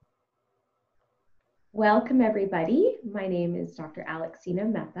Welcome, everybody. My name is Dr. Alexina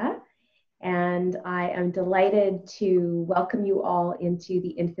Mehta, and I am delighted to welcome you all into the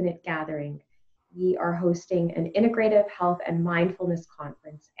Infinite Gathering. We are hosting an integrative health and mindfulness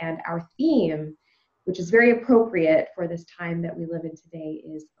conference, and our theme, which is very appropriate for this time that we live in today,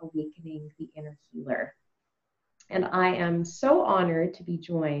 is Awakening the Inner Healer. And I am so honored to be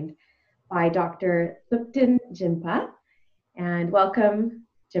joined by Dr. Thupten Jinpa. And welcome,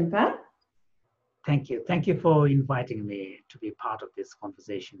 Jinpa. Thank you. Thank you for inviting me to be part of this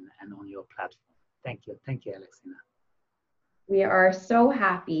conversation and on your platform. Thank you. Thank you, Alexina. We are so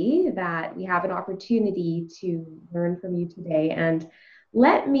happy that we have an opportunity to learn from you today. And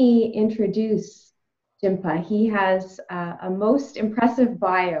let me introduce Jinpa. He has a most impressive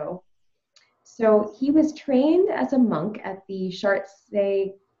bio. So he was trained as a monk at the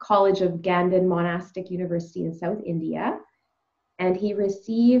Shartse College of Gandin Monastic University in South India, and he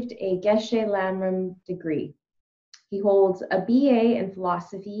received a Geshe Lamrim degree. He holds a BA in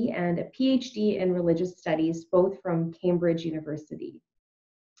philosophy and a PhD in religious studies, both from Cambridge University.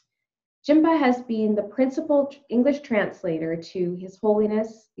 Jinpa has been the principal English translator to His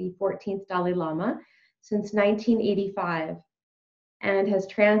Holiness the 14th Dalai Lama since 1985, and has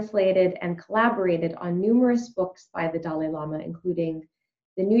translated and collaborated on numerous books by the Dalai Lama, including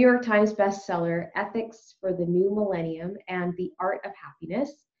the New York Times bestseller, Ethics for the New Millennium and the Art of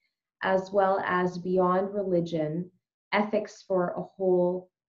Happiness, as well as Beyond Religion, Ethics for a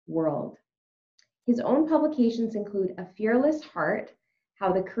Whole World. His own publications include A Fearless Heart,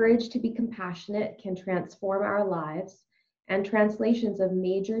 How the Courage to be Compassionate Can Transform Our Lives, and translations of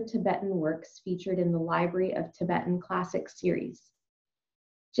major Tibetan works featured in the Library of Tibetan Classics series.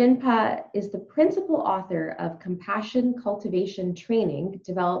 Jinpa is the principal author of Compassion Cultivation Training,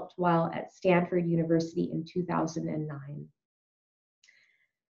 developed while at Stanford University in 2009.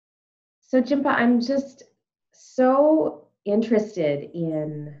 So Jinpa, I'm just so interested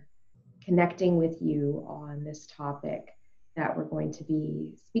in connecting with you on this topic that we're going to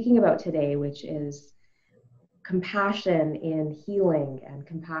be speaking about today, which is compassion in healing and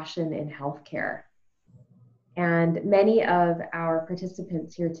compassion in healthcare. And many of our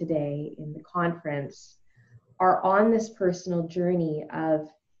participants here today in the conference are on this personal journey of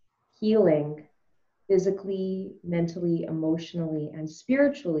healing physically, mentally, emotionally, and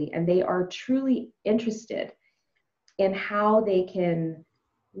spiritually. And they are truly interested in how they can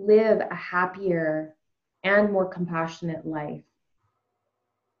live a happier and more compassionate life.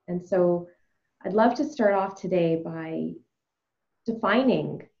 And so I'd love to start off today by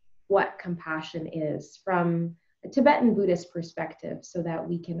defining what compassion is from a Tibetan Buddhist perspective so that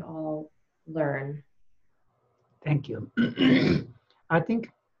we can all learn. Thank you. I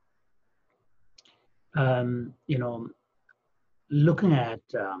think, looking at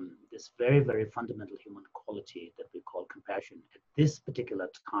this very, very fundamental human quality that we call compassion at this particular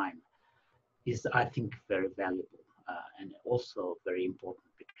time is, I think, very valuable and also very important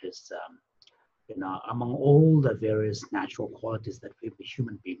because among all the various natural qualities that we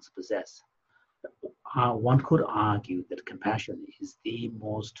human beings possess, one could argue that compassion is the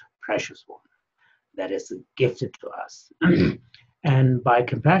most precious one that is gifted to us. And by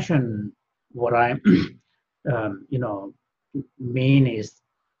compassion, what I mean is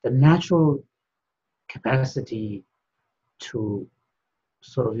the natural capacity to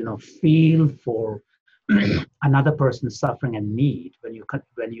sort of feel for another person's suffering and need when you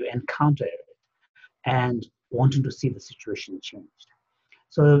encounter it, and wanting to see the situation changed.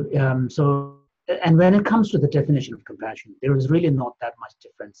 So, and when it comes to the definition of compassion, there is really not that much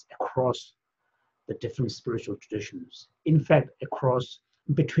difference across the different spiritual traditions. In fact,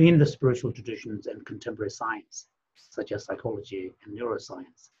 between the spiritual traditions and contemporary science, such as psychology and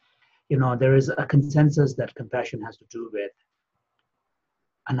neuroscience, there is a consensus that compassion has to do with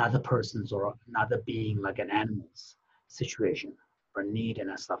another person's or another being, like an animal's situation or need and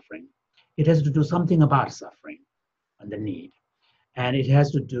a suffering. It has to do something about suffering and the need. And it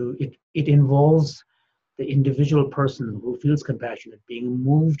has to do, it involves the individual person who feels compassionate being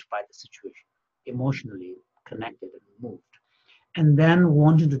moved by the situation, emotionally connected and moved, and then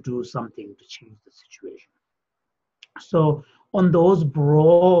wanting to do something to change the situation. So on those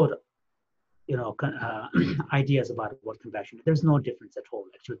broad, ideas about what compassion is, there's no difference at all.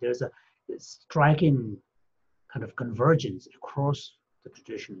 Actually, there's a striking kind of convergence across the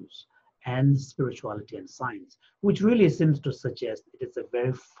traditions and spirituality and science, which really seems to suggest it is a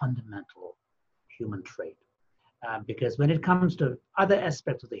very fundamental human trait. Because when it comes to other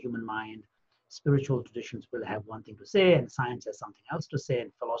aspects of the human mind, spiritual traditions will have one thing to say, and science has something else to say,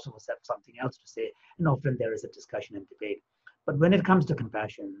 and philosophers have something else to say, and often there is a discussion and debate. But when it comes to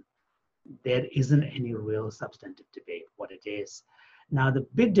compassion, there isn't any real substantive debate what it is. Now, the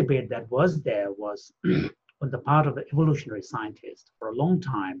big debate that was there was on the part of the evolutionary scientists. For a long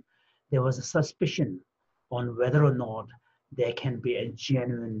time, there was a suspicion on whether or not there can be a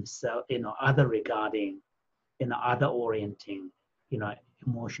genuine, other regarding, other orienting,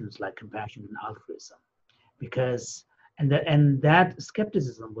 emotions like compassion and altruism, because and that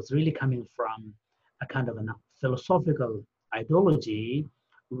skepticism was really coming from a kind of a philosophical ideology,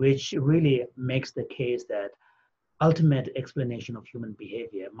 which really makes the case that ultimate explanation of human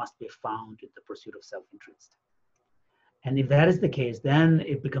behavior must be found in the pursuit of self-interest. And if that is the case, then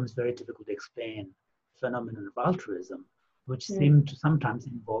it becomes very difficult to explain phenomenon of altruism, which seem to sometimes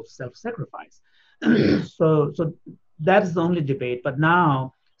involve self-sacrifice. So that's the only debate. But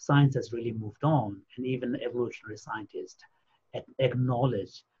now science has really moved on, and even evolutionary scientists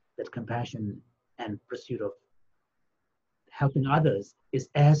acknowledge that compassion and pursuit of helping others is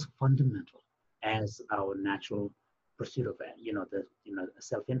as fundamental as our natural pursuit of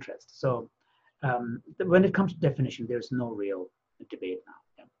self-interest. So when it comes to definition, there's no real debate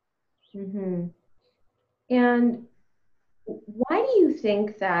now. Yeah. Mm-hmm. And why do you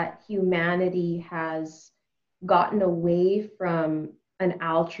think that humanity has gotten away from an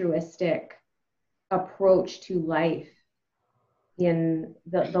altruistic approach to life in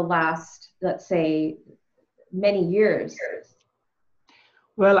the last, let's say, many years?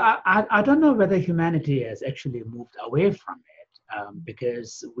 Well, I don't know whether humanity has actually moved away from it,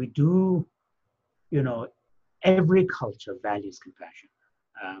 because we do, every culture values compassion,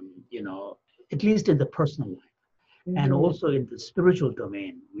 at least in the personal life. Mm-hmm. And also in the spiritual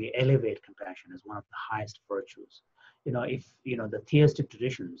domain, we elevate compassion as one of the highest virtues. If, the theistic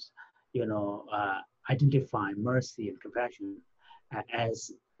traditions, identify mercy and compassion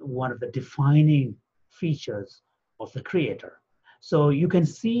as one of the defining features of the Creator. So you can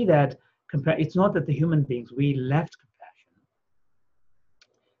see that it's not that the human beings, we left compassion.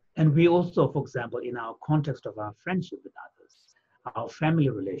 And we also, for example, in our context of our friendship with others, our family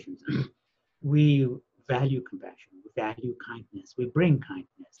relations, we value compassion, we value kindness, we bring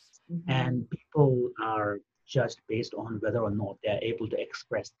kindness. Mm-hmm. And people are judged based on whether or not they're able to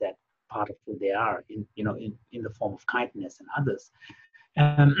express that part of who they are in the form of kindness and others.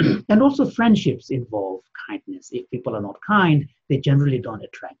 And also friendships involve kindness. If people are not kind, they generally don't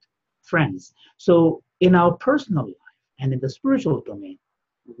attract friends. So in our personal life and in the spiritual domain,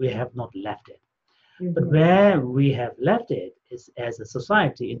 we have not left it. Mm-hmm. But where we have left it is as a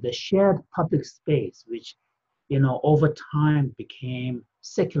society in the shared public space, which, over time became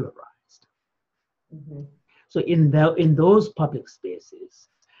secularized. Mm-hmm. So in those public spaces,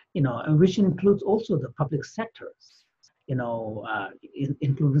 which includes also the public sectors,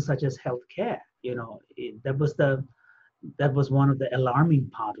 including such as healthcare, that was one of the alarming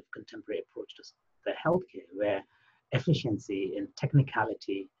part of contemporary approach to the healthcare, where efficiency and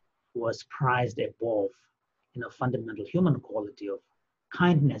technicality was prized above, fundamental human quality of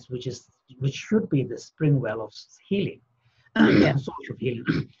kindness, which should be the spring well of healing, source of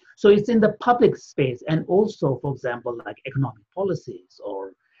healing. So it's in the public space, and also, for example, like economic policies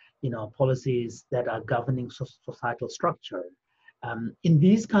or policies that are governing societal structure. In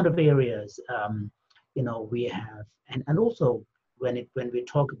these kind of areas, we have, and also when we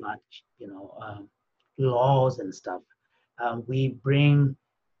talk about, laws and stuff, we bring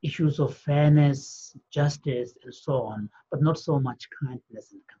issues of fairness, justice, and so on, but not so much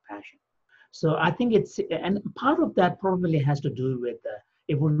kindness and compassion. So I think and part of that probably has to do with the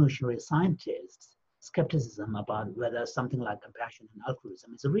evolutionary scientists' skepticism about whether something like compassion and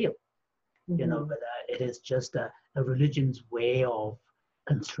altruism is real. Mm-hmm. Whether it is just a religion's way of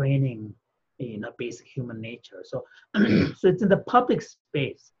constraining, basic human nature. So, so it's in the public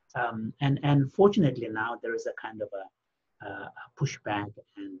space, and fortunately now there is a kind of a pushback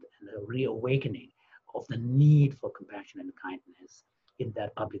and a reawakening of the need for compassion and kindness in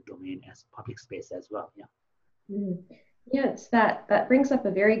that public domain as public space as well. Yeah. Mm-hmm. Yes, that brings up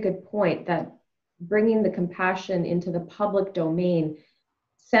a very good point, that bringing the compassion into the public domain,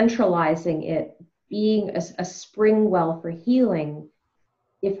 centralizing it, being a spring well for healing.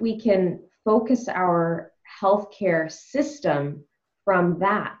 If we can focus our healthcare system from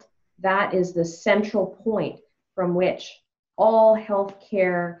that is the central point from which all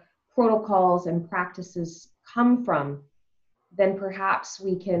healthcare protocols and practices come from, then perhaps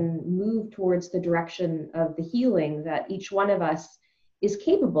we can move towards the direction of the healing that each one of us is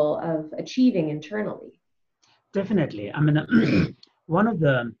capable of achieving internally. Definitely. I mean, one of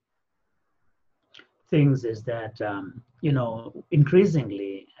the things is that,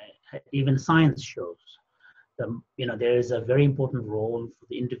 increasingly, even science shows there is a very important role for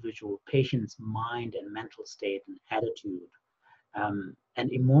the individual patient's mind and mental state and attitude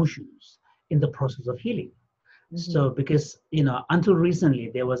and emotions in the process of healing. So because, until recently,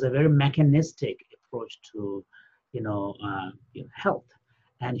 there was a very mechanistic approach to, health,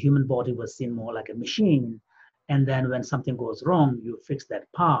 and human body was seen more like a machine. And then when something goes wrong, you fix that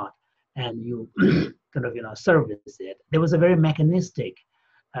part and you kind of, service it. There was a very mechanistic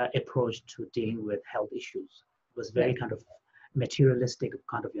approach to dealing with health issues. It was very kind of materialistic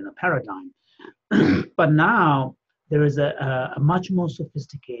kind of, paradigm. But now there is a much more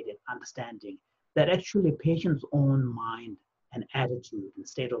sophisticated understanding that actually patient's own mind and attitude and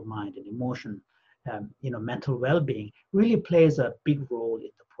state of mind and emotion, mental well-being really plays a big role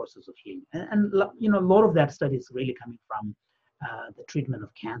in the process of healing. And a lot of that study is really coming from the treatment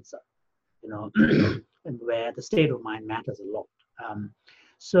of cancer, and where the state of mind matters a lot.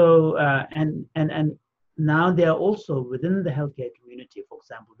 And now they are also within the healthcare community. For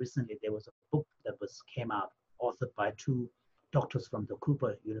example, recently there was a book that came out, authored by two doctors from the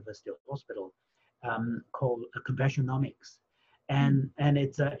Cooper University Hospital, called Compassionomics, and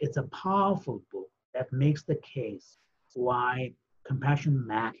it's a powerful book that makes the case why compassion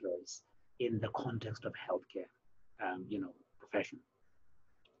matters in the context of healthcare, profession.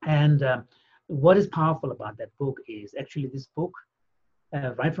 And what is powerful about that book is actually this book,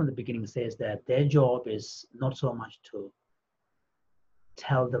 right from the beginning, says that their job is not so much to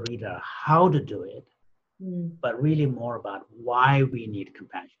tell the reader how to do it, but really more about why we need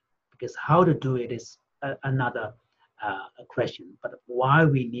compassion. Because how to do it is another question, but why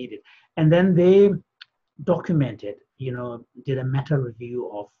we need it. And then they documented, did a meta review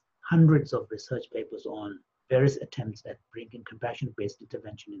of hundreds of research papers on various attempts at bringing compassion-based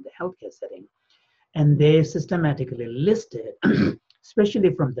intervention in the healthcare setting. And they systematically listed,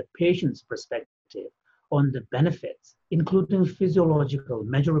 especially from the patient's perspective, on the benefits, including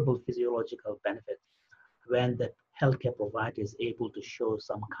measurable physiological benefits, when the healthcare provider is able to show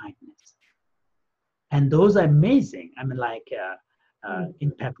some kindness. And those are amazing. I mean, like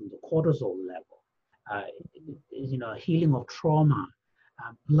impact on the cortisol level, healing of trauma,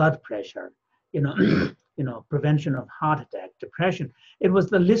 blood pressure, prevention of heart attack, depression.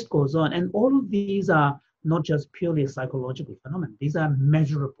 The list goes on. And all of these are not just purely psychological phenomena. These are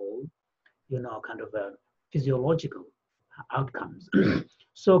measurable, kind of physiological outcomes.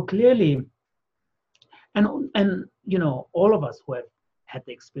 So clearly, and all of us who have had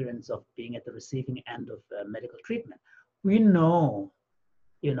the experience of being at the receiving end of medical treatment, we know,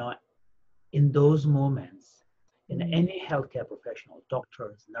 in those moments, in any healthcare professional,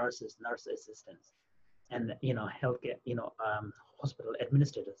 doctors, nurses, nurse assistants, and healthcare, hospital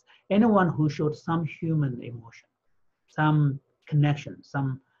administrators, anyone who showed some human emotion, some connection,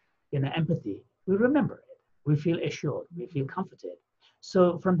 some empathy, we remember it. We feel assured. We feel comforted.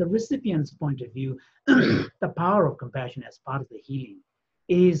 So from the recipient's point of view, the power of compassion as part of the healing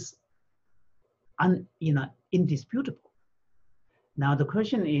is indisputable. Now the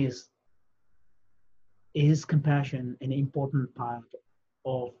question is compassion an important part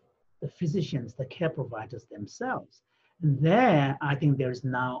of the physicians, the care providers themselves? And there, I think there is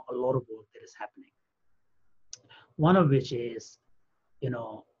now a lot of work that is happening. One of which is,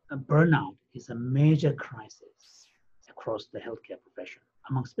 burnout is a major crisis across the healthcare profession,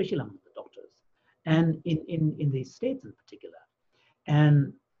 especially among the doctors, and in the States in particular.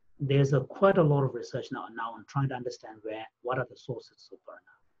 And there's quite a lot of research now on trying to understand what are the sources of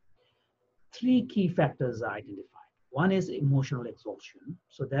burnout. 3 key factors are identified. One is emotional exhaustion,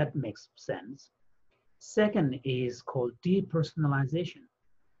 so that makes sense. Second is called depersonalization.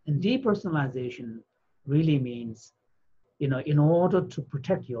 And depersonalization really means, in order to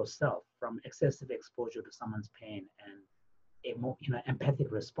protect yourself from excessive exposure to someone's pain and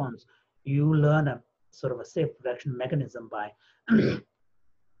empathic response, you learn a sort of a self-protection mechanism by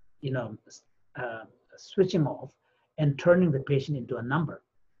switching off and turning the patient into a number.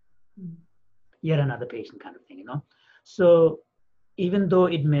 Yet another patient kind of thing, So even though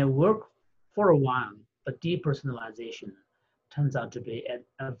it may work for a while, but depersonalization turns out to be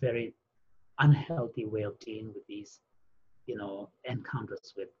a very unhealthy way of dealing with these,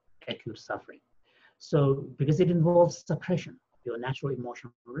 encounters with acute suffering. So because it involves suppression of your natural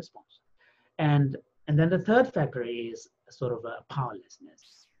emotional response. And then the third factor is sort of a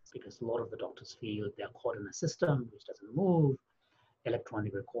powerlessness, because a lot of the doctors feel they're caught in a system which doesn't move,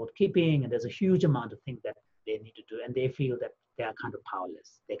 electronic record keeping, and there's a huge amount of things that they need to do, and they feel that they are kind of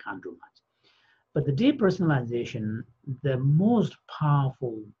powerless. They can't do much. But the depersonalization, the most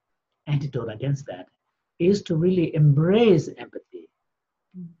powerful antidote against that is to really embrace empathy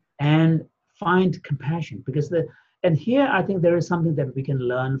and find compassion, because and here I think there is something that we can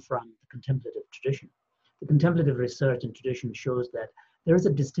learn from the contemplative tradition. The contemplative research and tradition shows that there is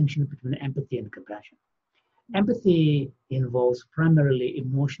a distinction between empathy and compassion. Empathy involves primarily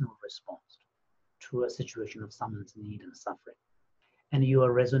emotional response to a situation of someone's need and suffering. And you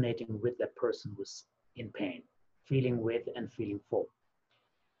are resonating with that person who's in pain, feeling with and feeling for.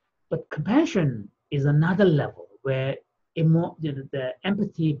 But compassion is another level where the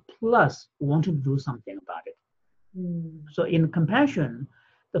empathy plus wanting to do something about it. So in compassion,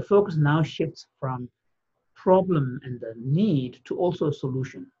 the focus now shifts from problem and the need to also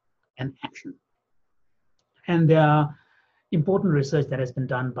solution and action. And there are important research that has been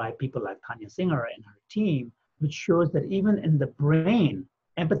done by people like Tanya Singer and her team, which shows that even in the brain,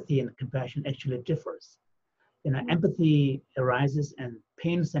 empathy and compassion actually differs. Empathy arises and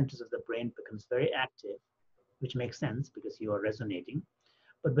pain centers of the brain becomes very active, which makes sense because you are resonating.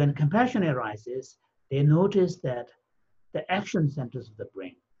 But when compassion arises, they notice that the action centers of the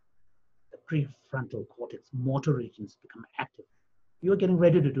brain, the prefrontal cortex, motor regions become active. You're getting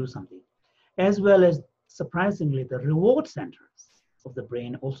ready to do something, as well as surprisingly, the reward centers of the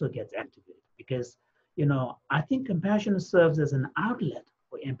brain also gets activated because, I think compassion serves as an outlet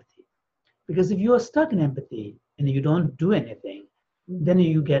for empathy. Because if you are stuck in empathy and you don't do anything, then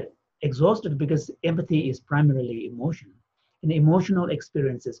you get exhausted because empathy is primarily emotion. And emotional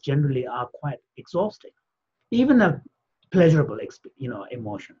experiences generally are quite exhausting. Even a pleasurable,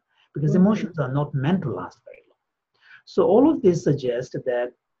 emotion, because emotions are not meant to last very long. So all of this suggests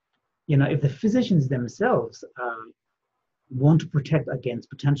that, if the physicians themselves want to protect against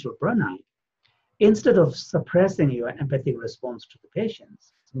potential burnout, instead of suppressing your empathic response to the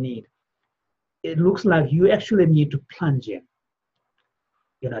patient's need, it looks like you actually need to plunge in,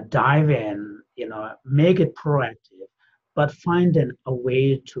 dive in, make it proactive, but find a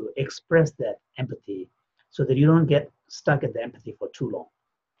way to express that empathy so that you don't get stuck at the empathy for too long.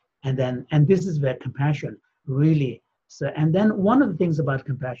 And this is where compassion really, and then one of the things about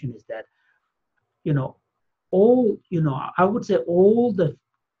compassion is that, I would say all the,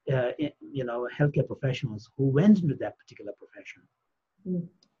 healthcare professionals who went into that particular profession,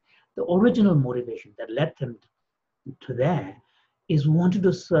 the original motivation that led them to there is wanting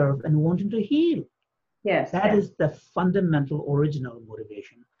to serve and wanting to heal. Yes. That is the fundamental original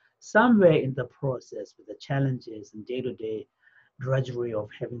motivation. Somewhere in the process, with the challenges and day-to-day drudgery of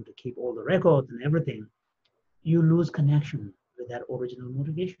having to keep all the records and everything, you lose connection with that original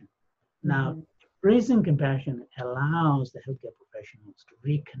motivation. Now, embracing compassion allows the healthcare professionals to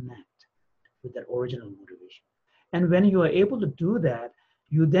reconnect with that original motivation. And when you are able to do that,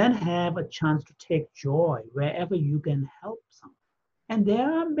 you then have a chance to take joy wherever you can help someone. And there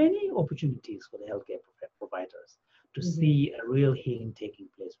are many opportunities for the healthcare providers to see a real healing taking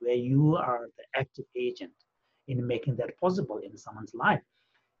place, where you are the active agent in making that possible in someone's life.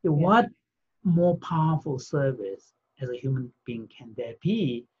 What more powerful service as a human being can there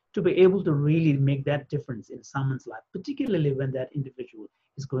be to be able to really make that difference in someone's life, particularly when that individual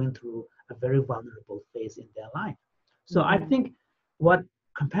is going through a very vulnerable phase in their life. So I think what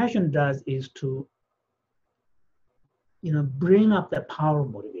compassion does is to bring up that power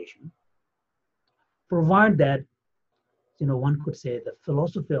of motivation, provide that, one could say the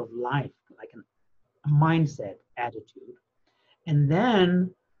philosophy of life, like a mindset, attitude, and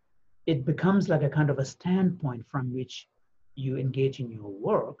then it becomes like a kind of a standpoint from which you engage in your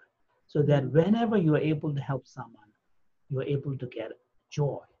work, so that whenever you are able to help someone, you are able to get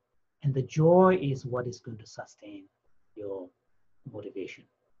joy. And the joy is what is going to sustain your motivation.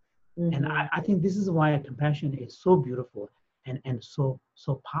 And I think this is why compassion is so beautiful and so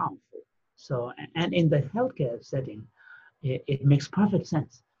powerful. So, and in the healthcare setting, it makes perfect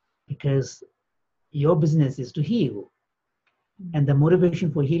sense because your business is to heal. And the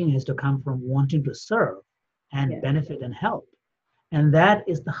motivation for healing has to come from wanting to serve and benefit and help. And that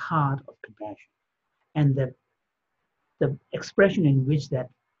is the heart of compassion. And the expression in which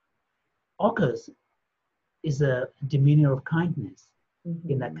that occurs is a demeanor of kindness,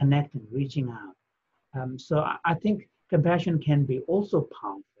 in that connecting, reaching out. So I think compassion can be also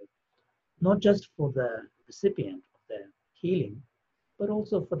powerful, not just for the recipient of the healing, but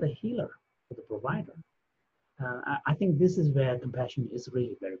also for the healer, for the provider. I think this is where compassion is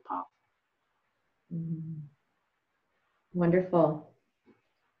really very powerful. Wonderful.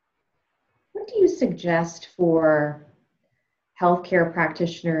 What do you suggest for healthcare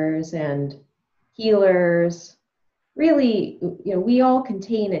practitioners and healers? Really, we all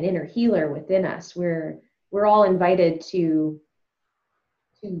contain an inner healer within us. We're all invited to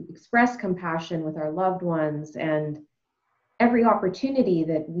express compassion with our loved ones, and every opportunity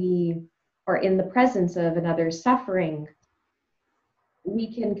that we or in the presence of another's suffering,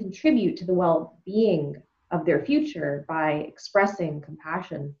 we can contribute to the well-being of their future by expressing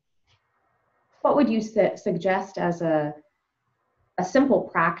compassion. What would you suggest as a simple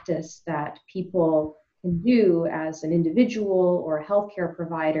practice that people can do as an individual or a healthcare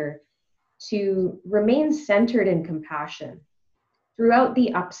provider to remain centered in compassion throughout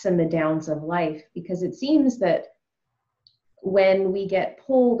the ups and the downs of life? Because it seems that when we get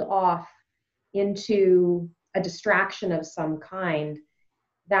pulled off into a distraction of some kind,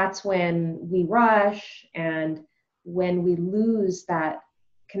 that's when we rush, and when we lose that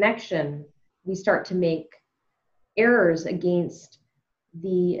connection, we start to make errors against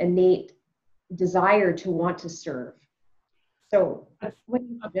the innate desire to want to serve. So what do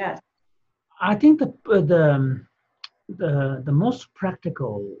you suggest? I think the most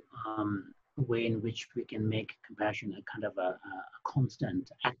practical way in which we can make compassion a kind of a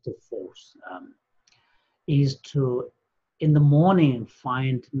constant active force is to, in the morning,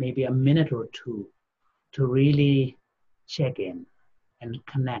 find maybe a minute or two to really check in and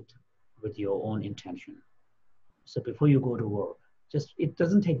connect with your own intention. So before you go to work, just, it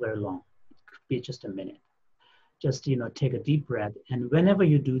doesn't take very long. It could be just a minute. Just, take a deep breath. And whenever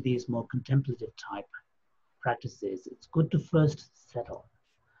you do these more contemplative type practices, it's good to first settle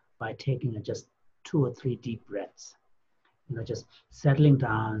by taking just 2 or 3 deep breaths. Just settling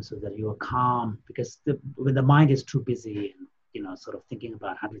down so that you are calm, because when the mind is too busy and, sort of thinking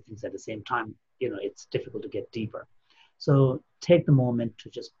about 100 things at the same time, it's difficult to get deeper. So take the moment to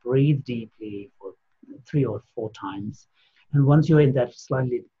just breathe deeply for 3 or 4 times. And once you're in that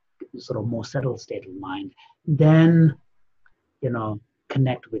slightly sort of more settled state of mind, then,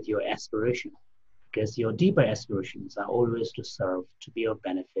 connect with your aspiration, because your deeper aspirations are always to serve, to be of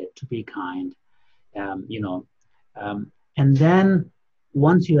benefit, to be kind, and then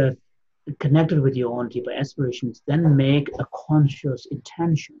once you have connected with your own deeper aspirations, then make a conscious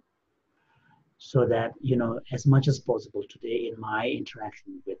intention so that, as much as possible today in my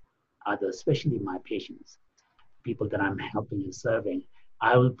interaction with others, especially my patients, people that I'm helping and serving,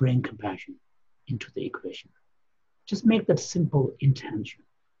 I will bring compassion into the equation. Just make that simple intention.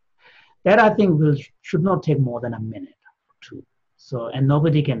 That, I think, should not take more than a minute or two. So, and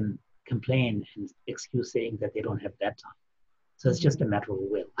nobody can complain and excuse saying that they don't have that time. So it's just a matter of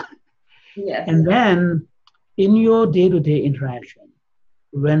will. Yes. And then in your day-to-day interaction,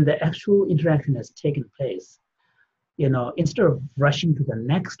 when the actual interaction has taken place, instead of rushing to the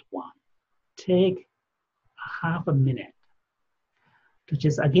next one, take half a minute to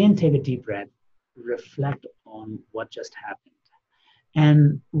just again take a deep breath, reflect on what just happened.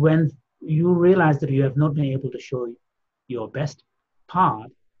 And when you realize that you have not been able to show your best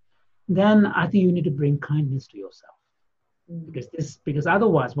part, then I think you need to bring kindness to yourself. Because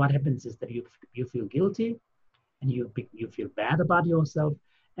otherwise what happens is that you feel guilty and you feel bad about yourself,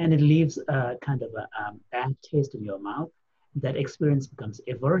 and it leaves a kind of a bad taste in your mouth. That experience becomes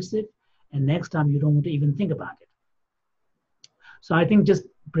aversive, and next time you don't want to even think about it. So I think just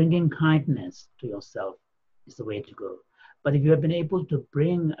bringing kindness to yourself is the way to go. But if you have been able to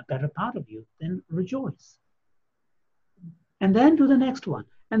bring a better part of you, then rejoice. And then do the next one.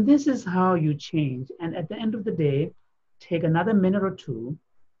 And this is how you change. And at the end of the day, take another minute or two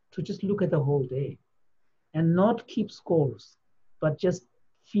to just look at the whole day and not keep scores, but just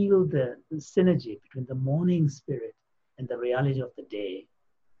feel the synergy between the morning spirit and the reality of the day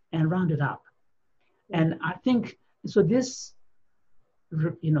and round it up. And I think, so this,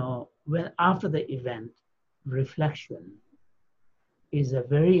 when after the event, reflection is a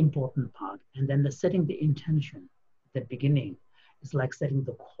very important part. And then the setting the intention, the beginning, is like setting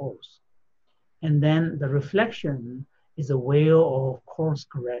the course. And then the reflection is a way of course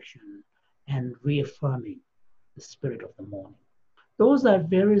correction and reaffirming the spirit of the morning. Those are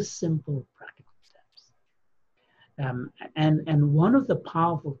very simple, practical steps. And one of the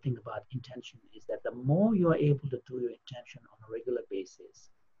powerful things about intention is that the more you are able to do your intention on a regular basis,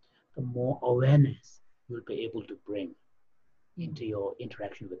 the more awareness you'll be able to bring into your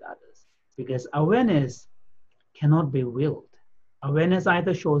interaction with others. Because awareness cannot be willed. Awareness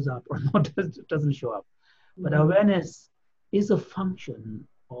either shows up or not, doesn't show up. But awareness is a function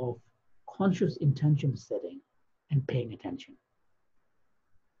of conscious intention setting and paying attention.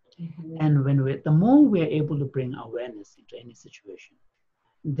 And the more we're able to bring awareness into any situation,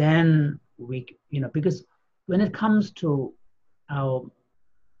 then we, because when it comes to our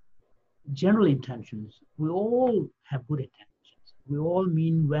general intentions, we all have good intentions. We all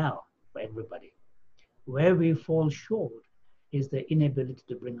mean well for everybody. Where we fall short is the inability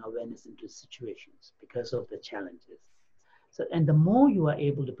to bring awareness into situations because of the challenges. So, and the more you are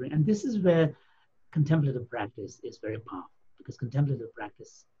able to bring, and this is where contemplative practice is very powerful, because contemplative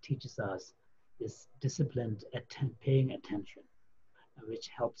practice teaches us this disciplined paying attention, which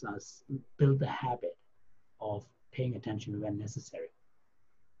helps us build the habit of paying attention when necessary.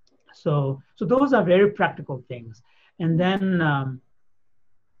 So those are very practical things. And then,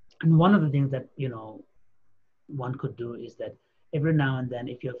 and one of the things that, one could do is that every now and then,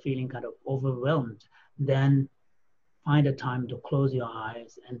 if you're feeling kind of overwhelmed, then find a time to close your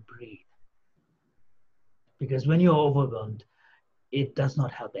eyes and breathe. Because when you're overwhelmed, it does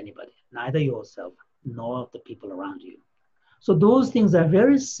not help anybody, neither yourself nor the people around you. So those things are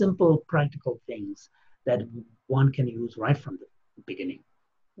very simple, practical things that one can use right from the beginning.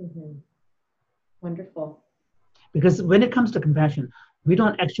 Mm-hmm. Wonderful. Because when it comes to compassion, we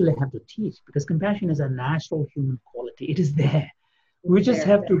don't actually have to teach, because compassion is a natural human quality. It is there. We just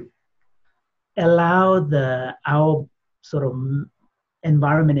have to allow our sort of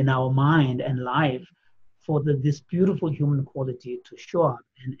environment in our mind and life for this beautiful human quality to show up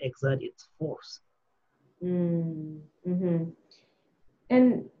and exert its force. Mm-hmm.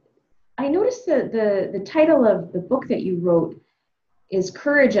 And I noticed that the title of the book that you wrote is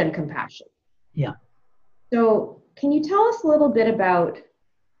Courage and Compassion. Yeah. So can you tell us a little bit about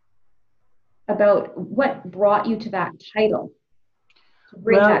what brought you to that title? To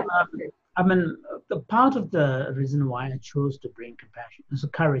bring Well, that. I mean, the part of the reason why I chose to bring compassion, so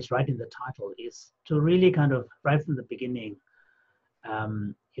courage, right in the title, is to really kind of right from the beginning,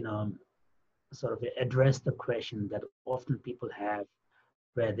 you know, sort of address the question that often people have,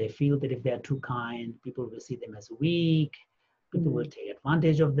 where they feel that if they're too kind, people will see them as weak, people will take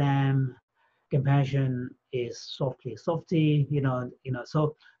advantage of them. Compassion is softly softy,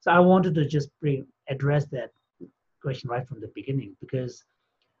 So I wanted to just address that question right from the beginning, because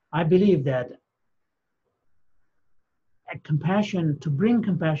I believe that to bring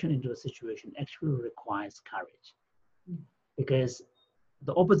compassion into a situation actually requires courage, because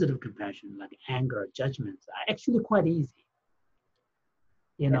the opposite of compassion, like anger, judgments, are actually quite easy.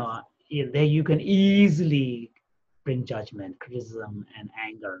 There you can easily bring judgment, criticism, and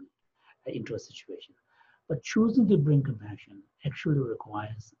anger into a situation. But choosing to bring compassion actually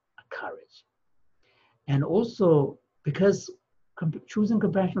requires a courage. And also, because choosing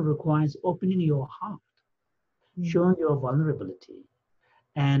compassion requires opening your heart, showing your vulnerability,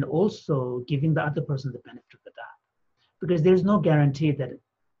 and also giving the other person the benefit of the doubt. Because there's no guarantee that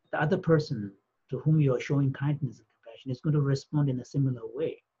the other person to whom you are showing kindness and compassion is going to respond in a similar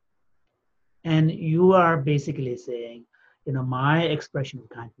way. And you are basically saying, my expression of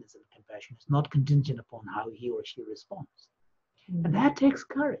kindness and compassion is not contingent upon how he or she responds. And that takes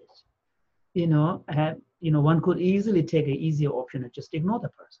courage. One could easily take an easier option and just ignore the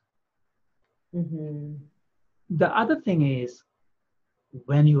person. The other thing is,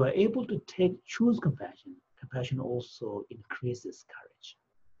 when you are able to choose compassion, compassion also increases courage.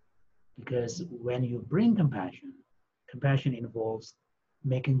 Because when you bring compassion, compassion involves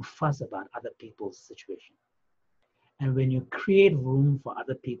making fuss about other people's situation. And when you create room for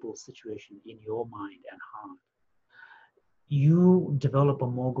other people's situation in your mind and heart, you develop a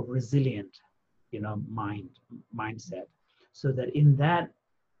more resilient, mindset, so that in that,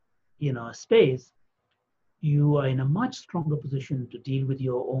 space, you are in a much stronger position to deal with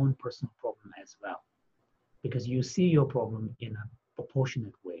your own personal problem as well, because you see your problem in a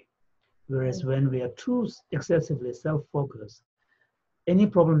proportionate way. Whereas when we are too excessively self-focused, any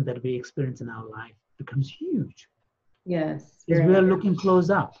problem that we experience in our life becomes huge. Yes. Because we are looking close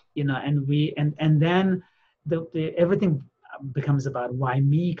up, and then everything becomes about why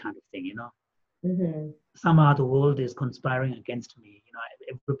me kind of thing, Somehow the world is conspiring against me,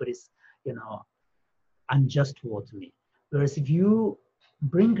 everybody's, unjust towards me. Whereas if you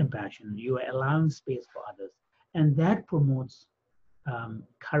bring compassion, you are allowing space for others, and that promotes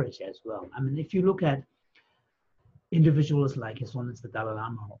courage as well. I mean, if you look at individuals like His Holiness the Dalai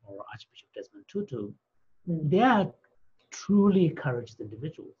Lama or Archbishop Desmond Tutu, they are truly courageous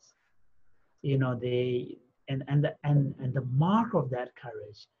individuals. They and the mark of that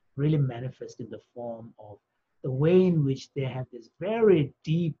courage really manifests in the form of the way in which they have this very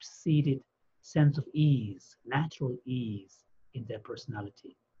deep-seated sense of ease, natural ease in their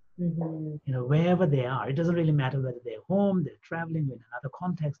personality. Wherever they are, it doesn't really matter whether they're home, they're traveling in another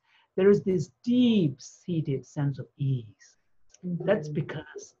context, there is this deep-seated sense of ease. That's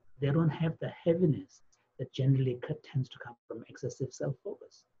because they don't have the heaviness that generally tends to come from excessive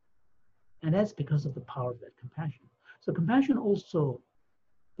self-focus. And that's because of the power of that compassion. So compassion also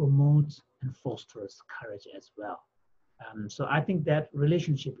promotes and fosters courage as well. So I think that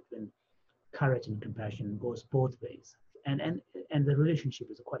relationship between courage and compassion goes both ways. and the relationship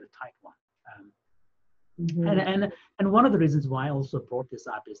is quite a tight one. And Mhm. and and one of the reasons why I also brought this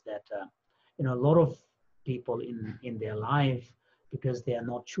up is that a lot of people in their life, because they are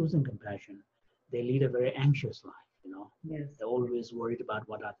not choosing compassion, they lead a very anxious life. Yes. They're always worried about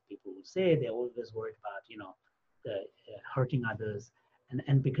what other people will say. They're always worried about hurting others,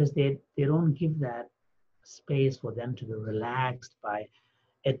 and because they don't give that space for them to be relaxed by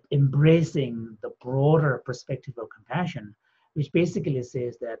embracing the broader perspective of compassion, which basically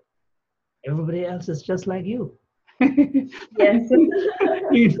says that everybody else is just like you. Yes.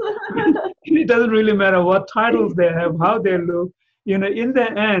 It doesn't really matter what titles they have, how they look. In the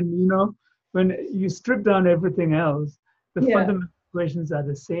end, when you strip down everything else, the Yeah. fundamental questions are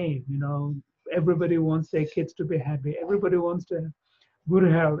the same. Everybody wants their kids to be happy. Everybody wants to have good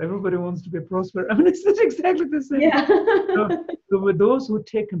health. Everybody wants to be prosperous. I mean, it's exactly the same. Yeah. So, so with those who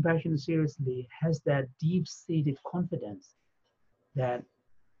take compassion seriously, has that deep-seated confidence that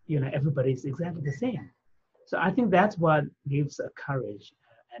everybody is exactly the same. So I think that's what gives a courage,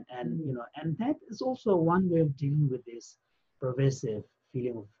 Mhm. and that is also one way of dealing with this pervasive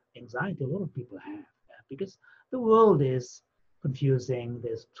feeling of anxiety a lot of people have, because the world is confusing.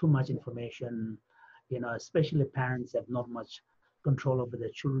 There's too much information. Especially parents have not much control over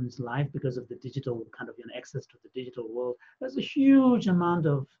their children's life because of the digital kind of access to the digital world. There's a huge amount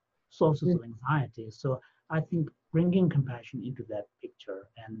of sources of anxiety. So I think bringing compassion into that picture,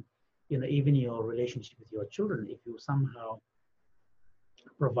 and even your relationship with your children, if you somehow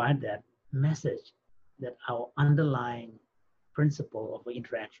provide that message that our underlying principle of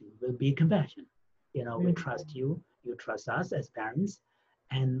interaction will be compassion. We Mhm. trust you, you trust us as parents,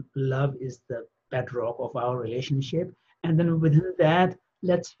 and love is the bedrock of our relationship. And then within that,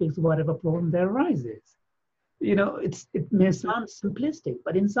 let's fix whatever problem that arises. It may sound simplistic,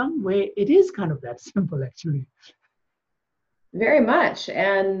 but in some way, it is kind of that simple, actually. Very much.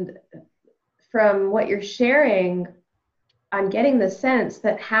 And from what you're sharing, I'm getting the sense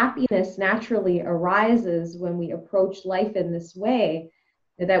that happiness naturally arises when we approach life in this way,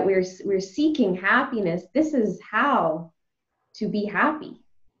 that we're seeking happiness. This is how to be happy.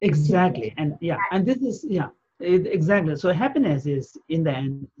 To Exactly. And yeah, and this is, yeah, exactly. So happiness is, in the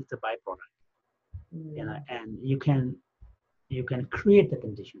end, it's a byproduct, Mm, and you can create the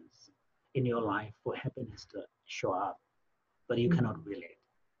conditions in your life for happiness to show up, but you mm, cannot will it.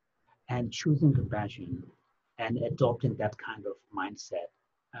 And choosing compassion and adopting that kind of mindset,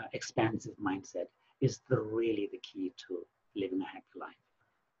 expansive mindset, is really the key to living a happy life.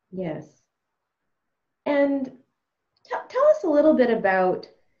 yes. And tell us a little bit about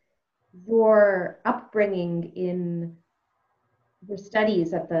your upbringing in your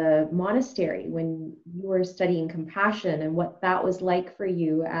studies at the monastery when you were studying compassion and what that was like for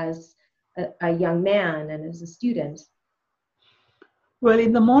you as a young man and as a student. Well,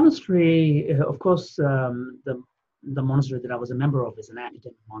 in the monastery, of course, the monastery that I was a member of is an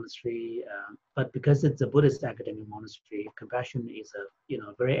academic monastery, but because it's a Buddhist academic monastery, compassion is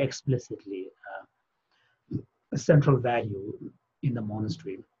a very explicitly a central value in the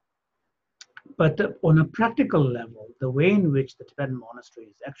monastery. But on a practical level, the way in which the Tibetan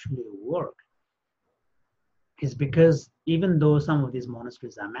monasteries actually work is because even though some of these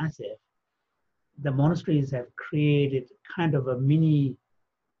monasteries are massive, the monasteries have created kind of a mini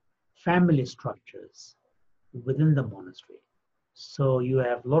family structures within the monastery. So you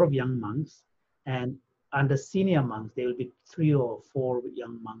have a lot of young monks, and under senior monks, there will be 3 or 4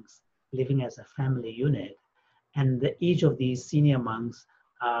 young monks living as a family unit. And each of these senior monks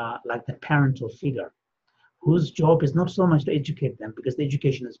are like the parental figure, whose job is not so much to educate them, because the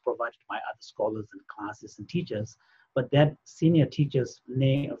education is provided by other scholars and classes and teachers, but that senior teacher's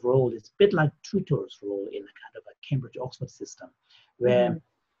role is a bit like tutor's role in a kind of a Cambridge Oxford system, where Mhm.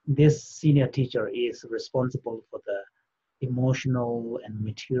 this senior teacher is responsible for the emotional and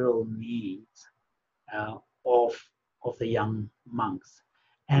material needs uh, of of the young monks,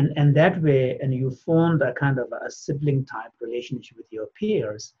 and that way, and you formed a kind of a sibling type relationship with your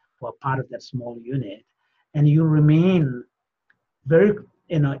peers who are part of that small unit, and you remain very,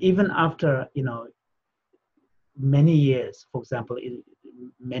 even after many years. For example,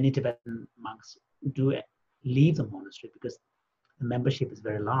 many Tibetan monks do leave the monastery because the membership is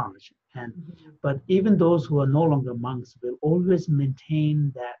very large. And Mhm. but even those who are no longer monks will always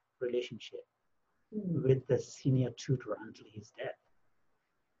maintain that relationship Mhm. with the senior tutor until his death.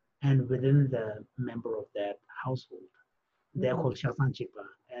 And within the member of that household, they're Mhm. called Thupten Jinpa,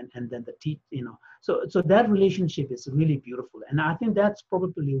 and then the so that relationship is really beautiful. And I think that's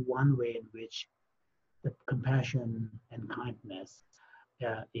probably one way in which the compassion and kindness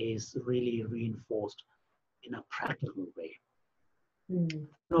is really reinforced in a practical way. Mm.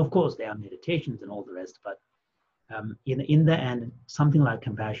 And of course, there are meditations and all the rest, but in the end, something like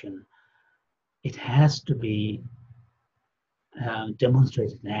compassion, it has to be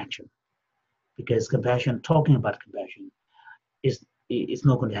demonstrated in action, because compassion, talking about compassion, is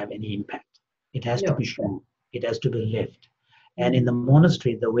not going to have any impact. It has to No. be shown. It has to be lived. And in Mm. the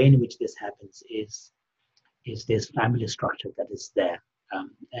monastery, the way in which this happens is this family structure that is there.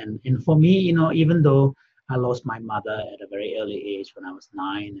 And for me, even though I lost my mother at a very early age when I was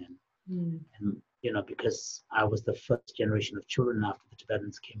 9, Mm. and because I was the first generation of children after the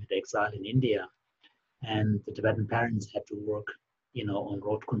Tibetans came into exile in India, and the Tibetan parents had to work, on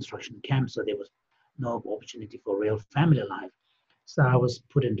road construction camps, so there was no opportunity for real family life. So I was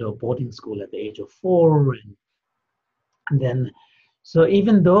put into a boarding school at the age of 4, and then, so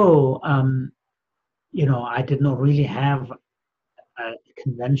even though I did not really have a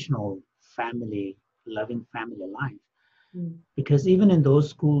conventional family, loving family life, Mm. because even in those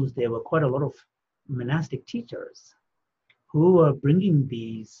schools there were quite a lot of monastic teachers who were bringing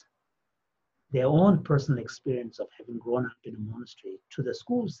their own personal experience of having grown up in a monastery to the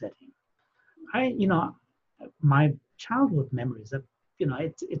school setting. My childhood memories of,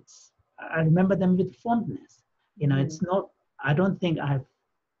 it's I remember them with fondness. Mm. It's not. I don't think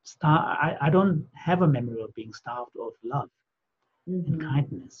I don't have a memory of being starved of love and Mm-hmm.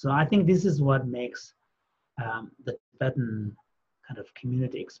 kindness. So I think this is what makes the Tibetan kind of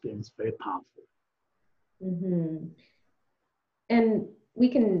community experience very powerful. Mm-hmm. And we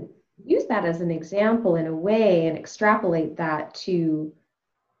can use that as an example in a way and extrapolate that to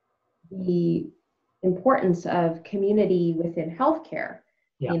the importance of community within healthcare,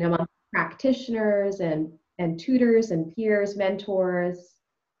 Yeah, among practitioners and tutors and peers, mentors,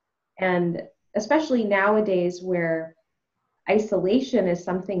 and especially nowadays where isolation is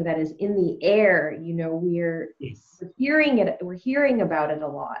something that is in the air. yes, We're hearing about it a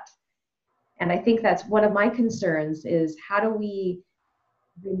lot. And I think that's one of my concerns is how do we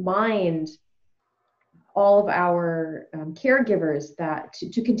remind all of our caregivers that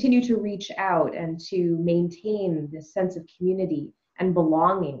to continue to reach out and to maintain this sense of community and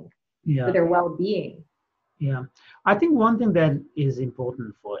belonging for yeah, their well-being. yeah. I think one thing that is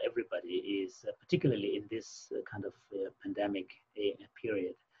important for everybody is, particularly in this kind of pandemic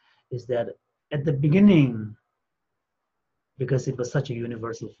period, is that at the beginning, because it was such a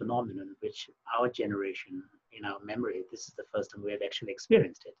universal phenomenon, which our generation, in our memory, this is the first time we have actually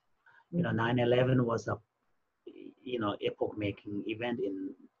experienced it. Mm-hmm. 9/11 was a epoch-making event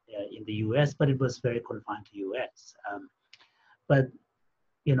in the U.S., but it was very confined to U.S. But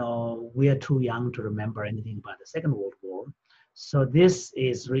we are too young to remember anything about the Second World War. So this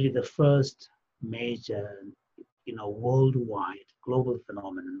is really the first major, worldwide global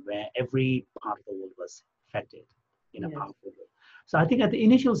phenomenon where every part of the world was affected in a Yes. powerful way. So I think at the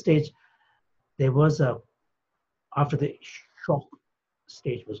initial stage, there was after the shock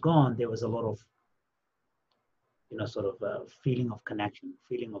stage was gone, there was a lot of, sort of a feeling of connection,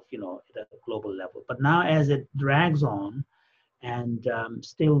 feeling of, at a global level. But now as it drags on, and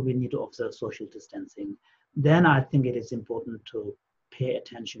still we need to observe social distancing, then I think it is important to pay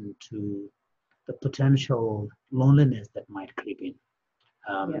attention to the potential loneliness that might creep in.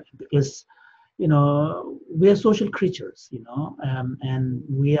 Yeah. Because, we are social creatures, and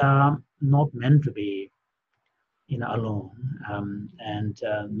we are not meant to be, alone, and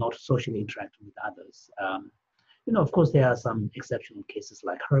not socially interacting with others. Of course, there are some exceptional cases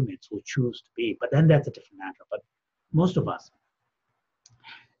like hermits who choose to be, but then that's a different matter. But most of us,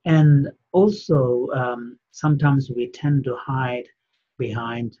 and also, sometimes we tend to hide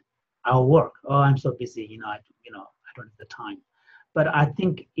behind our work. Oh, I'm so busy, I don't have the time. But I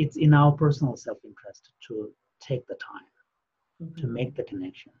think it's in our personal self-interest to take the time to Mm-hmm. make the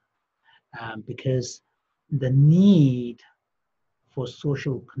connection, because the need for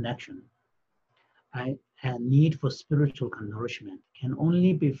social connection, and need for spiritual nourishment can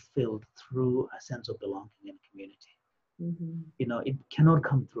only be filled through a sense of belonging in a community. Mm-hmm. It cannot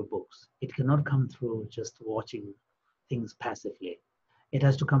come through books. It cannot come through just watching things passively. It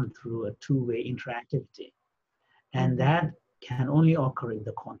has to come through a two-way interactivity. And Mm-hmm. that can only occur in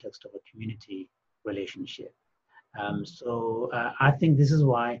the context of a community relationship. So I think this is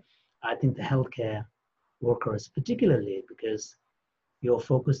why I think the healthcare workers, particularly because your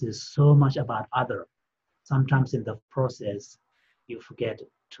focus is so much about other, sometimes in the process, you forget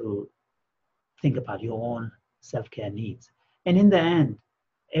to think about your own self-care needs. And in the end,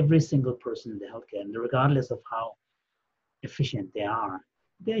 every single person in the healthcare, and regardless of how efficient they are,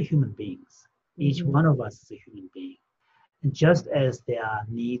 they're human beings. Each Mm-hmm. one of us is a human being. And just as there are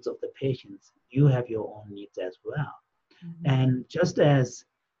needs of the patients, you have your own needs as well. Mhm. And just as,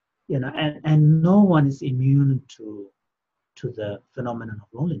 and no one is immune to the phenomenon of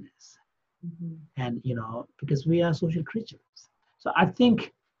loneliness. Mhm. And, because we are social creatures. So I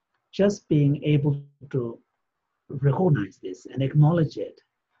think just being able to recognize this and acknowledge it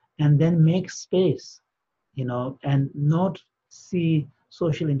and then make space, and not see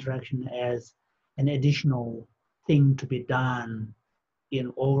social interaction as an additional thing to be done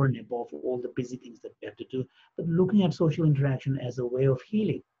in over and above all the busy things that we have to do, but looking at social interaction as a way of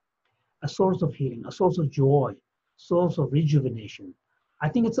healing, a source of healing, a source of joy, source of rejuvenation. I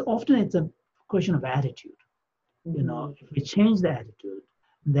think it's a question of attitude. Mhm. If we change the attitude,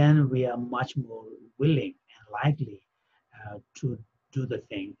 then we are much more willing and likely to do the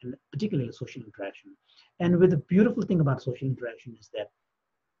thing, and particularly social interaction. And with the beautiful thing about social interaction is that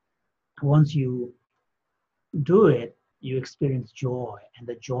once you do it, you experience joy, and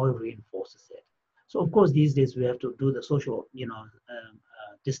the joy reinforces it. So of course, these days we have to do the social,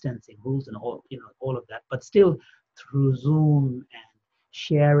 distancing rules and all of that. But still, through Zoom and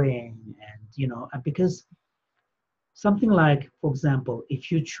sharing, and because something like, for example,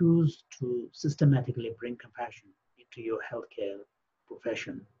 if you choose to systematically bring compassion into your healthcare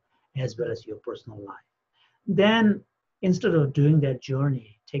profession as well as your personal life, then instead of doing that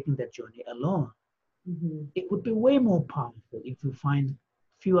journey, taking that journey alone, Mhm. it would be way more powerful if you find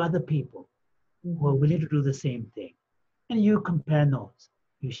few other people who are Mhm. willing to do the same thing. And you compare notes,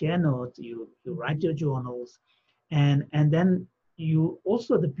 you share notes, you write Mhm. your journals, and then you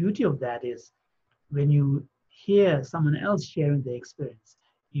also, the beauty of that is when you hear someone else sharing their experience,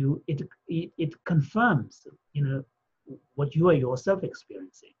 it confirms, what you are yourself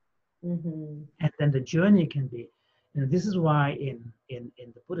experiencing. Mhm. And then the journey can be, this is why in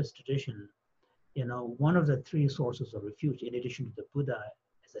the Buddhist tradition, one of the three sources of refuge, in addition to the Buddha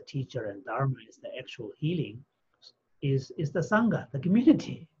as a teacher and Dharma as the actual healing, is the Sangha, the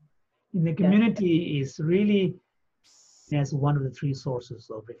community. And the Yes. community is really as one of the three sources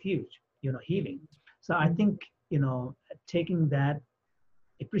of refuge, healing. So I Mhm. think, taking that,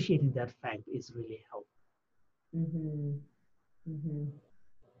 appreciating that fact is really helpful. Mhm. Mhm.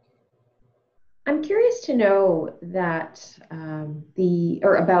 I'm curious to know that the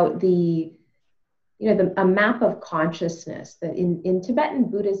or about the a map of consciousness that in Tibetan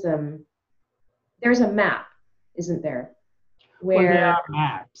Buddhism there's a map, isn't there? Well, there Where are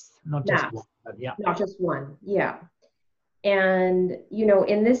maps, not just one, maps, but yeah. not just one, yeah. And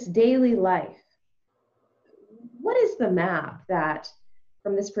in this daily life, what is the map that,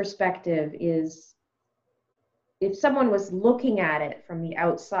 from this perspective, is if someone was looking at it from the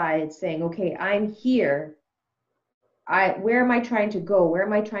outside, saying, "Okay, I'm here. Where am I trying to go? Where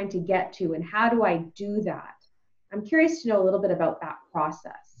am I trying to get to? And how do I do that?" I'm curious to know a little bit about that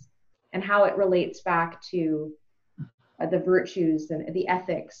process and how it relates back to the virtues and the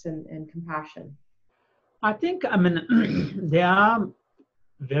ethics and compassion. I think, I mean, there are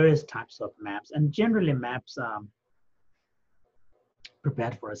various types of maps, and generally maps are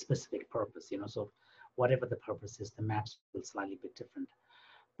prepared for a specific purpose, so whatever the purpose is, the maps will slightly be different.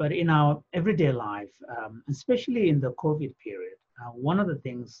 But in our everyday life, especially in the COVID period, one of the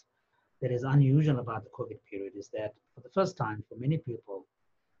things that is unusual about the COVID period is that for the first time, for many people,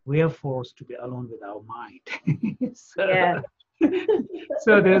 we are forced to be alone with our mind. so, Yeah.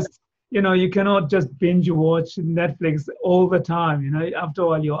 so there's, you cannot just binge watch Netflix all the time. After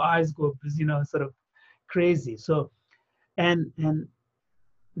all, your eyes go, sort of crazy. So, and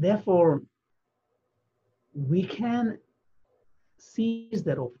therefore, we can seize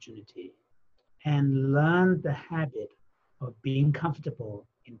that opportunity and learn the habit of being comfortable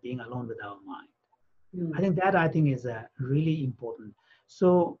in being alone with our mind. Mm. I think is really important.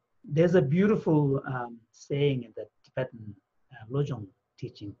 So there's a beautiful saying in the Tibetan Lojong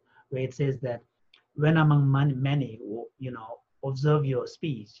teaching where it says that when among many, observe your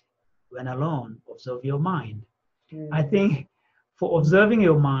speech. When alone, observe your mind. I Mm. think for observing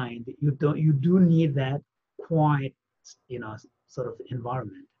your mind, you do need that quiet, sort of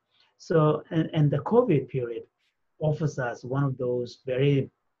environment. So and the COVID period offers us one of those very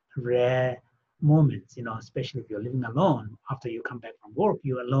rare moments, especially if you're living alone. After you come back from work,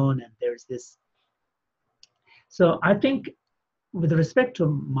 you're alone, and there's this. So I think with respect to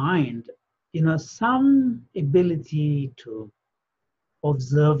mind, some ability to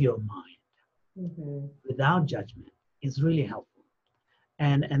observe your mind Mhm. without judgment is really helpful.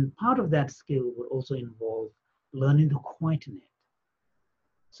 And part of that skill would also involve learning to quieten it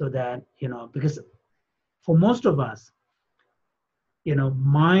so that, because for most of us,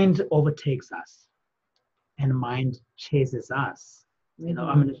 mind overtakes us. and mind chases us. You know,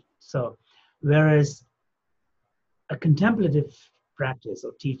 I Mm-hmm. mean, so whereas a contemplative practice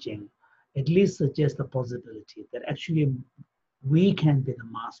or teaching at least suggests the possibility that actually we can be the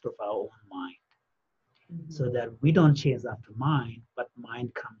master of our own mind, so Mm-hmm. that we don't chase after mind, but mind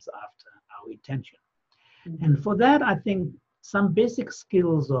comes after our intention. And Mm-hmm. for that, I think some basic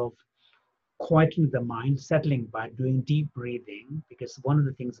skills of quieting the mind, settling by doing deep breathing, because one of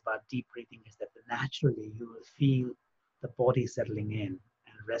the things about deep breathing is that naturally you will feel the body settling in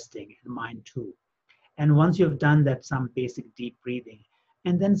and resting, and mind too. And once you've done that, some basic deep breathing,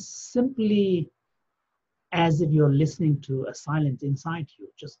 and then simply as if you're listening to a silence inside you,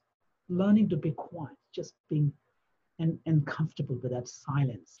 just learning to be quiet, just being and comfortable with that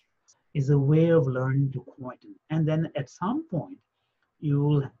silence is a way of learning to quieten. And then at some point,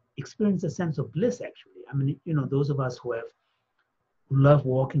 you'll experience a sense of bliss, actually. I mean, you know, those of us who love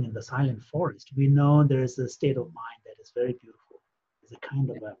walking in the silent forest, we know there is a state of mind that is very beautiful. It's a kind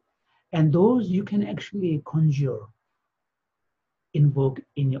of a, and those you can actually conjure, invoke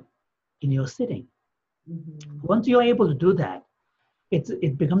in your sitting. Mm-hmm. Once you're able to do that,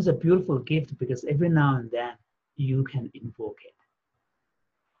 it becomes a beautiful gift because every now and then you can invoke it.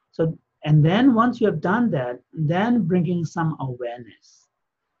 So, and then once you have done that, then bringing some awareness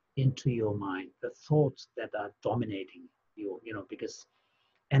into your mind, the thoughts that are dominating you, you know, because,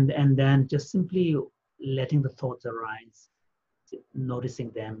 and then just simply letting the thoughts arise, noticing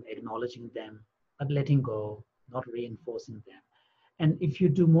them, acknowledging them, but letting go, not reinforcing them. And if you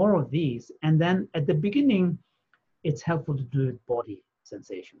do more of these, and then at the beginning, it's helpful to do with body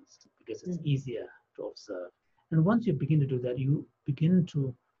sensations because it's Mm-hmm. easier to observe. And once you begin to do that, you begin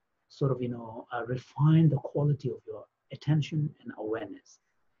to sort of, refine the quality of your attention and awareness.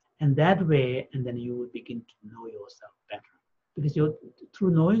 And that way, and then you will begin to know yourself better because you're through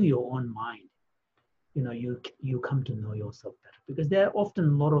knowing your own mind, you come to know yourself better because there are often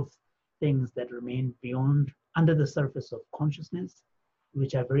a lot of things that remain beyond under the surface of consciousness,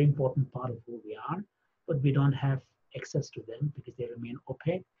 which are a very important part of who we are, but we don't have access to them because they remain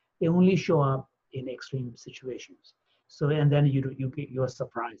opaque. They only show up in extreme situations. So and then you're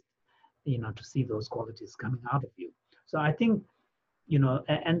surprised, to see those qualities coming out of you. So I think,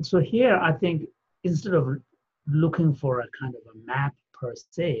 and so here I think instead of looking for a kind of a map per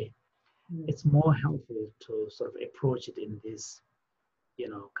se, it's more helpful to sort of approach it in this,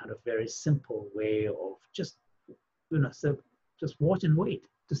 kind of very simple way of just, so just watch and wait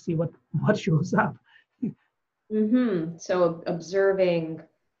to see what shows up. Mm-hmm. So observing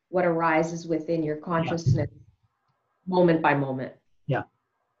what arises within your Yeah, consciousness moment by moment. yeah.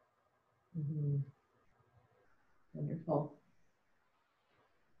 Mm-hmm. Wonderful.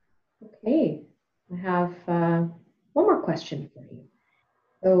 Okay, I have one more question for you.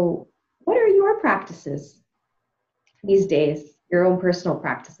 So, what are your practices these days? Your own personal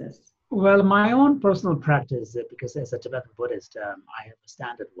practices? Well, my own personal practice, because as a Tibetan Buddhist, I have a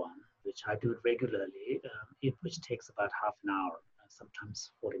standard one, which I do regularly, which takes about half an hour,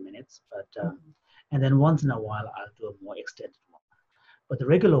 sometimes 40 minutes. But and then once in a while, I'll do a more extended one. But the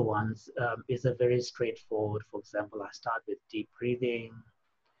regular ones is a very straightforward. For example, I start with deep breathing,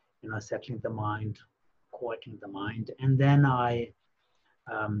 settling the mind, quieting the mind, and then I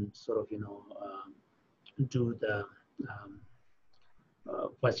sort of, do the um,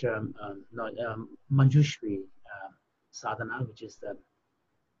 Manjushri sadhana, which is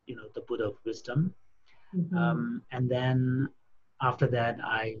the Buddha of wisdom. Mm-hmm. And then after that,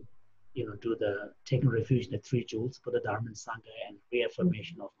 I, do the taking refuge in the three jewels, Buddha, Dharma, and Sangha, and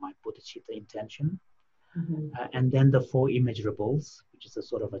reaffirmation of my bodhicitta intention. Mm-hmm. And then the four immeasurables, which is a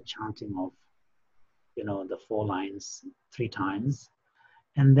sort of a chanting of, the four lines 3 times.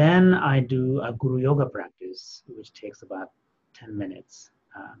 And then I do a Guru Yoga practice, which takes about 10 minutes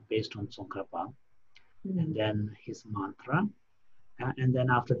based on Tsongkhapa, and then his mantra. And then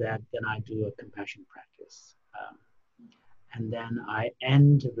after that, then I do a compassion practice. And then I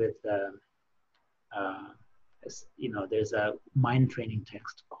end with, uh, there's a mind training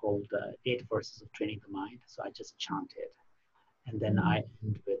text called 8 Verses of Training the Mind. So I just chant it. And then I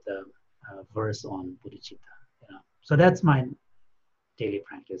end with a verse on bodhicitta. So that's my daily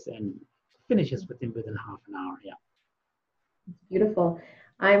practice and finishes within half an hour. Yeah. Beautiful.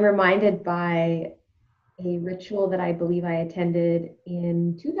 I'm reminded by a ritual that I believe I attended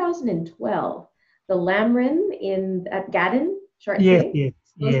in 2012, the Lamrim in at Gaddon, Yes, Chartier, yes,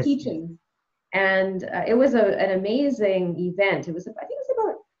 those yes, yes. teachings. And it was an amazing event. I think it was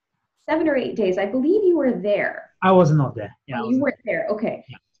about 7 or 8 days. I believe you were there. I was not there. Yeah, Oh, I you wasn't weren't there. Okay.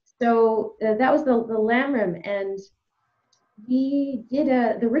 there. So that was the Lamrim. And We did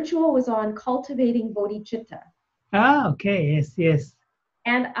the ritual was on cultivating bodhicitta, Ah, okay, yes, yes,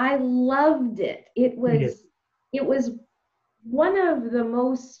 and I loved it. yes. It was one of the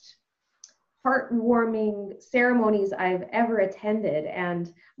most heartwarming ceremonies I've ever attended. And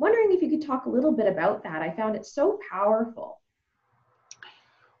I'm wondering if you could talk a little bit about that. I found it so powerful.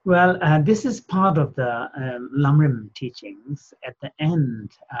 Well, this is part of the Lamrim teachings. At the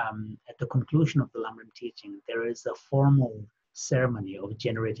end, at the conclusion of the Lamrim teaching, there is a formal ceremony of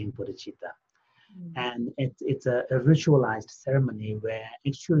generating bodhicitta. And it's a ritualized ceremony where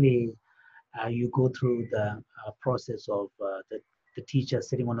actually you go through the process of the teacher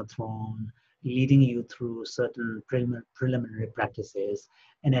sitting on a throne, leading you through certain preliminary practices.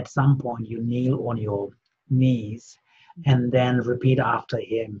 And at some point, you kneel on your knees and then repeat after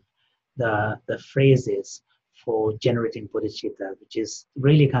him the phrases for generating bodhicitta, which is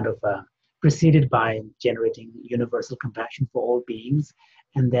really kind of preceded by generating universal compassion for all beings,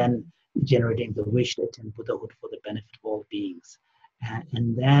 and then generating the wish to attain Buddhahood for the benefit of all beings.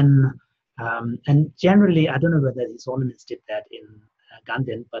 And then, and generally, I don't know whether His Holiness did that in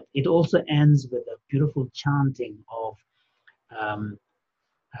Gandhin, but it also ends with a beautiful chanting of um,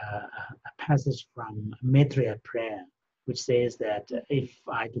 a passage from Maitreya prayer, which says that if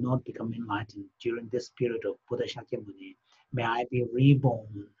I do not become enlightened during this period of Buddha Shakyamuni, may I be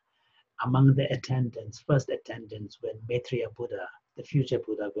reborn among the attendants, first attendants, when Maitreya Buddha, the future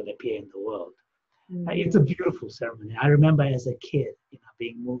Buddha, will appear in the world. It's a Mm-hmm. beautiful ceremony. I remember as a kid,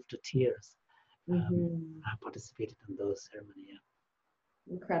 being moved to tears. Mm-hmm. I participated in those ceremonies.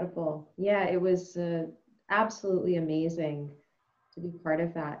 Yeah. Incredible. Yeah, it was absolutely amazing to be part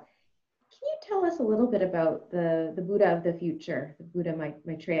of that. Can you tell us a little bit about the Buddha of the future, the Buddha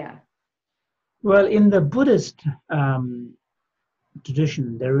Maitreya? Well, in the Buddhist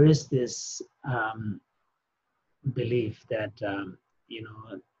tradition, there is this belief that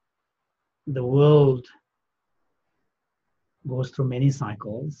the world goes through many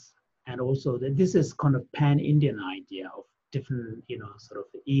cycles, and also that this is kind of pan-Indian idea of different sort of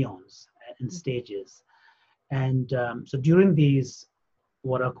eons and stages. And so during these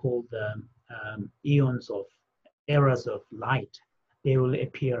what are called the eons of eras of light, there will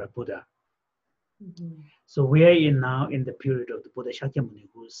appear a Buddha. Mm-hmm. So we are in now in the period of the Buddha Shakyamuni,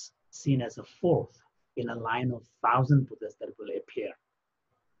 who's seen as a fourth in a line of 1,000 Buddhas that will appear.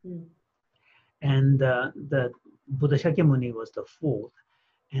 Mm-hmm. And the Buddha Shakyamuni was the fourth.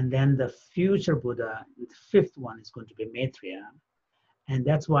 And then the future Buddha, the fifth one, is going to be Maitreya. And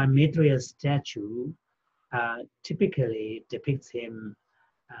that's why Maitreya's statue typically depicts him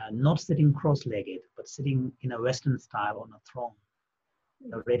not sitting cross-legged, but sitting in a Western style on a throne,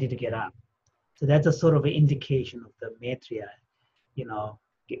 ready to get up. So that's a sort of an indication of the Maitreya,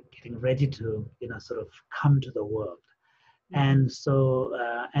 getting ready to, sort of come to the world. And so,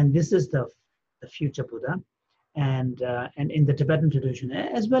 and this is the future Buddha, and in the Tibetan tradition,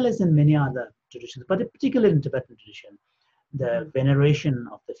 as well as in many other traditions, but particularly in Tibetan tradition, the veneration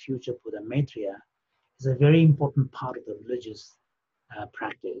of the future Buddha Maitreya is a very important part of the religious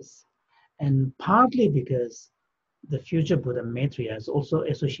practice, and partly because the future Buddha Maitreya is also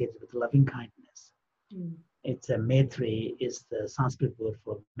associated with loving kindness. Mm-hmm. It's a Maitri is the Sanskrit word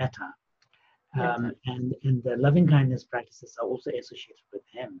for metta, Metta. and the loving kindness practices are also associated with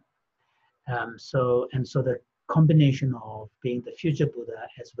him. So the combination of being the future Buddha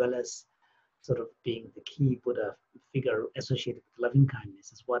as well as sort of being the key Buddha figure associated with loving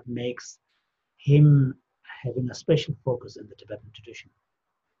kindness is what makes him having a special focus in the Tibetan tradition.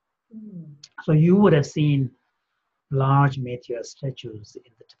 Mm-hmm. So you would have seen large Maitreya statues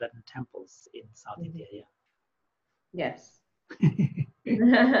in the Tibetan temples in South India. Yeah. Yes.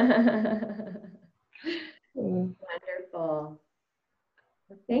 Wonderful.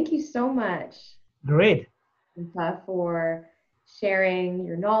 Well, thank you so much, Great. Jinpa, for sharing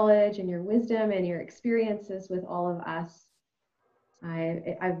your knowledge and your wisdom and your experiences with all of us.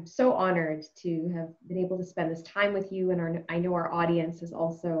 I'm so honored to have been able to spend this time with you, and I know our audience is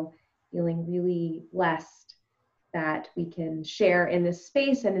also feeling really blessed that we can share in this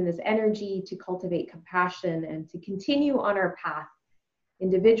space and in this energy to cultivate compassion and to continue on our path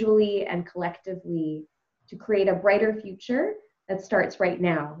individually and collectively to create a brighter future that starts right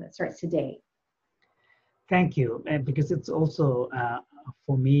now, that starts today. Thank you. And because it's also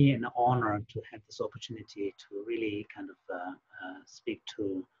for me an honor to have this opportunity to really kind of speak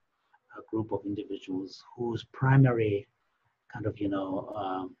to a group of individuals whose primary kind of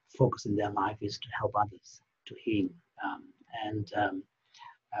focus in their life is to help others to heal, um, and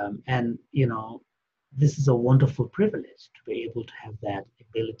and this is a wonderful privilege to be able to have that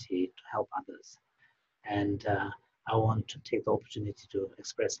ability to help others. And I want to take the opportunity to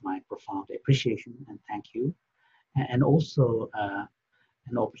express my profound appreciation and thank you, and also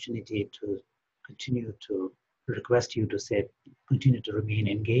an opportunity to continue to request you to say, continue to remain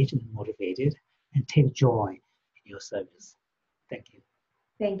engaged and motivated and take joy in your service. Thank you.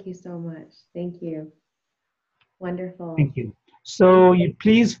 Thank you so much. Thank you. Wonderful. Thank you. So you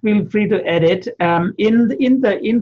please feel free to edit in the